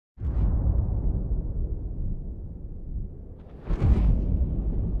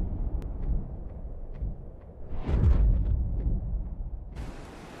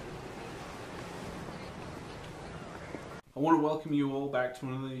want to welcome you all back to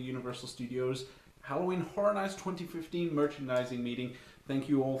one of the Universal Studios Halloween Horror Nights 2015 merchandising meeting. Thank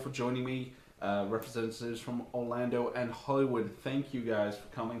you all for joining me, representatives from Orlando and Hollywood. Thank you guys for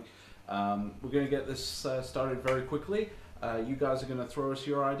coming. We're going to get this started very quickly. You guys are going to throw us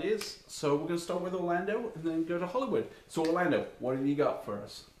your ideas. So we're going to start with Orlando and then go to Hollywood. So Orlando, what have you got for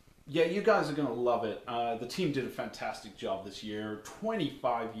us? Yeah, you guys are going to love it. The team did a fantastic job this year.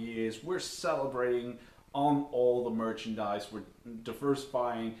 25 years. We're celebrating on all the merchandise. We're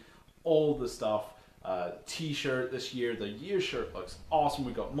diversifying all the stuff. T-shirt this year. The year shirt looks awesome.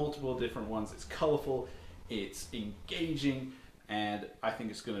 We've got multiple different ones. It's colorful. It's engaging. And I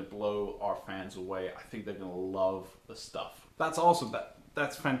think it's going to blow our fans away. I think they're going to love the stuff. That's awesome.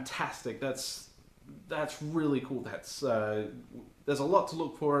 That's fantastic. That's really cool. There's a lot to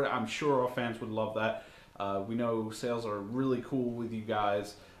look for. I'm sure our fans would love that. We know sales are really cool with you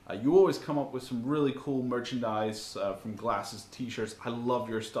guys. You always come up with some really cool merchandise from glasses, t-shirts. I love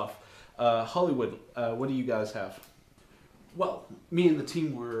your stuff. Hollywood, what do you guys have? Well, me and the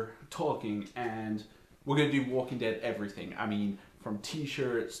team were talking and we're going to do Walking Dead everything. I mean, from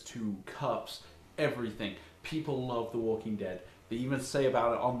t-shirts to cups, everything. People love The Walking Dead. They even say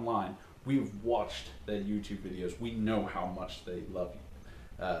about it online. We've watched their YouTube videos. We know how much they love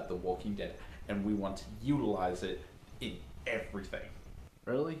The Walking Dead, and we want to utilize it in everything.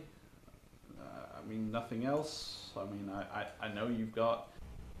 Really? I mean, nothing else? I mean, I know you've got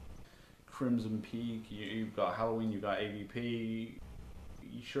Crimson Peak, you've got Halloween, you've got AVP.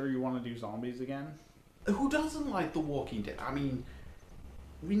 You sure you want to do zombies again? Who doesn't like The Walking Dead? I mean,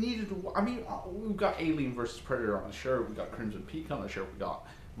 we needed to, I mean, we've got Alien vs. Predator on the shirt, we got Crimson Peak on the shirt, we got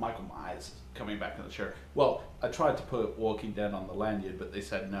Michael Myers coming back on the shirt. Well, I tried to put Walking Dead on the lanyard, but they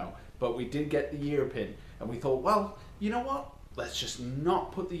said no. But we did get the year pin, and we thought, well, you know what? Let's just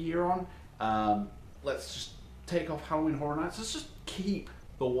not put the year on. Let's just take off Halloween Horror Nights. Let's just keep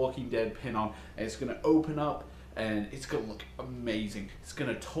the Walking Dead pin on, and it's going to open up, and it's going to look amazing. It's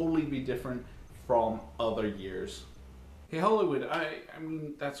going to totally be different from other years. Hey Hollywood, I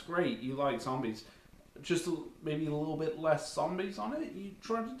mean, that's great. You like zombies. Just maybe a little bit less zombies on it. You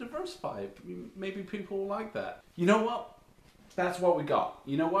try to diversify it. Maybe people will like that. You know what? That's what we got.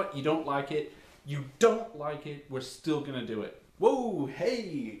 You know what? You don't like it. You don't like it. We're still gonna do it. Whoa,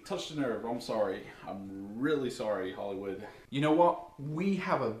 hey, touched a nerve. I'm sorry. I'm really sorry, Hollywood. You know what? We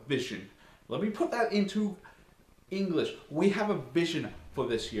have a vision. Let me put that into English. We have a vision for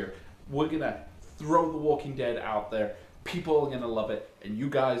this year. We're gonna throw The Walking Dead out there. People are gonna love it, and you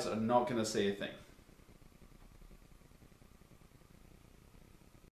guys are not gonna say a thing.